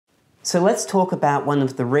So let's talk about one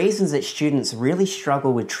of the reasons that students really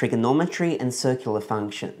struggle with trigonometry and circular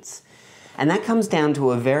functions. And that comes down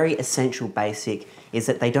to a very essential basic, is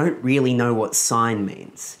that they don't really know what sine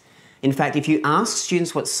means. In fact, if you ask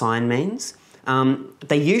students what sine means,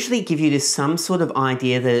 they usually give you some sort of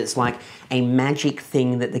idea that it's like a magic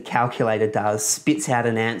thing that the calculator does, spits out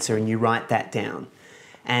an answer and you write that down.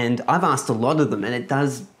 And I've asked a lot of them and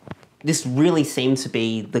this really seems to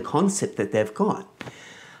be the concept that they've got.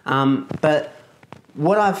 But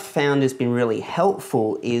what I've found has been really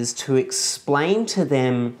helpful is to explain to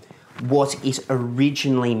them what it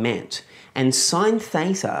originally meant. And sine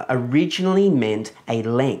theta originally meant a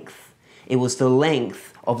length. It was the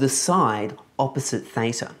length of the side opposite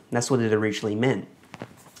theta. That's what it originally meant.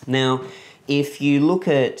 Now, if you look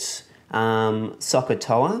at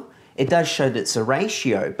SOHCAHTOA, it does show that it's a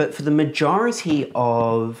ratio, but for the majority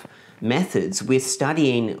of methods, we're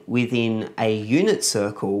studying within a unit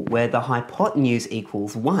circle where the hypotenuse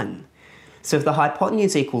equals 1. So if the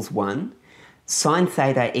hypotenuse equals 1, sine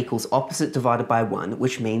theta equals opposite divided by 1,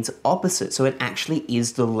 which means opposite. So it actually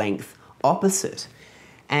is the length opposite.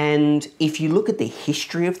 And if you look at the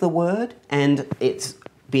history of the word, and it's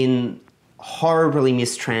been horribly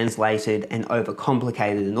mistranslated and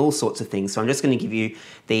overcomplicated and all sorts of things. So I'm just going to give you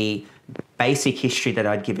the basic history that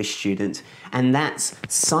I'd give a student, and that's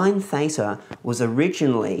sine theta was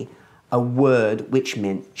originally a word which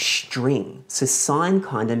meant string. So sine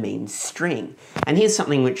kind of means string. And here's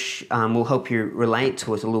something which will help you relate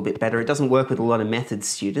to it a little bit better. It doesn't work with a lot of methods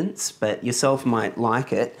students, but yourself might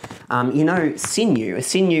like it. You know sinew. A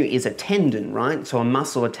sinew is a tendon, right? So a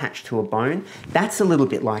muscle attached to a bone. That's a little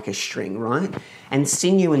bit like a string, right? And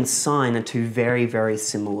sinew and sine are two very, very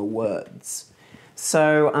similar words.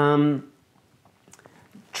 So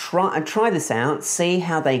try this out. See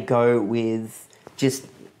how they go with just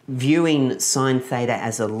viewing sine theta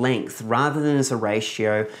as a length rather than as a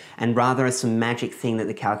ratio and rather as some magic thing that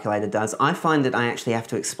the calculator does. I find that I actually have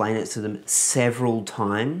to explain it to them several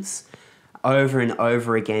times over and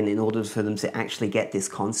over again in order for them to actually get this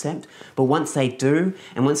concept. But once they do,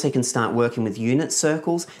 and once they can start working with unit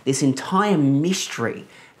circles, this entire mystery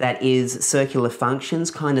that is circular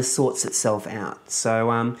functions kind of sorts itself out.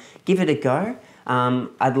 So give it a go.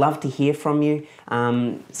 I'd love to hear from you.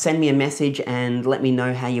 Send me a message and let me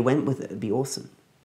know how you went with it. It'd be awesome.